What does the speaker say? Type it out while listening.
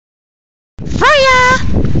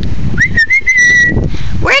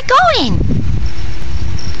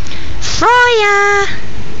Froya!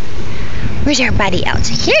 Where's everybody else?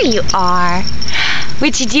 Here you are.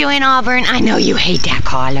 What you doing, Auburn? I know you hate that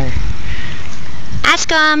collar.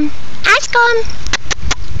 Ask him. Ask him.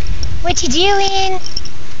 What you doing?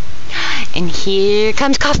 And here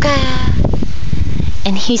comes Kafka.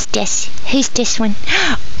 And who's this? Who's this one?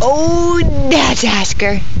 Oh, that's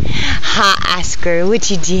Asker. Hi, Asker.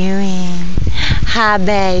 What you doing? Hi,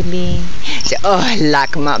 baby. Oh, I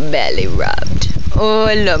like my belly rubbed. Oh,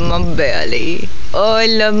 I love my belly. Oh, I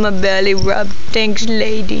love my belly rubbed. Thanks,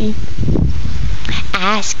 lady.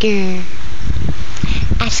 Asker.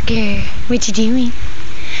 Asker. What you doing?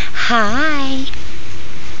 Hi.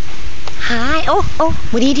 Hi. Oh,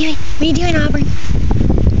 what are you doing? What are you doing, Auburn?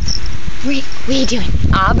 What are you doing?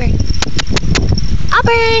 Auburn.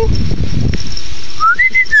 Auburn!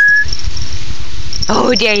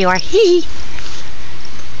 Oh, there you are. Hee.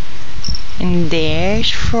 And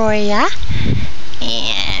there's Froya.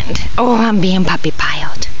 And, oh, I'm being puppy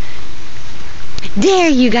piled. There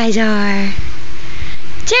you guys are.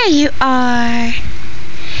 There you are.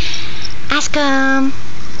 Ask 'em.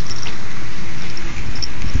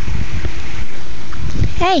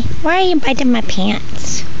 Hey, why are you biting my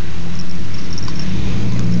pants?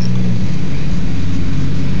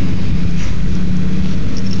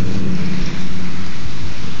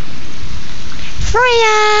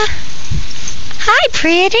 Froya! Hi,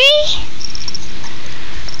 pretty!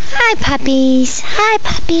 Hi, puppies! Hi,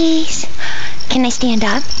 puppies! Can I stand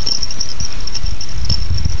up?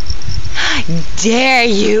 There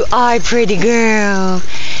you are, pretty girl!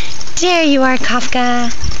 There you are,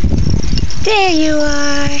 Kafka! There you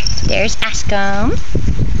are! There's Askum.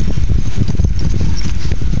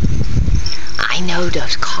 I know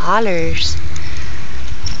those collars.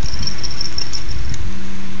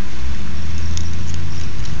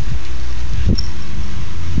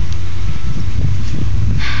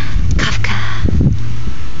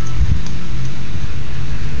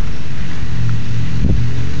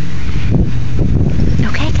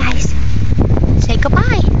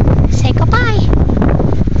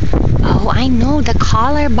 I know the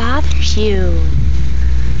collar bothers you,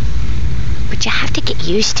 but you have to get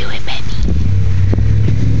used to it, baby.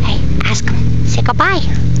 Hey, ask him. Say goodbye.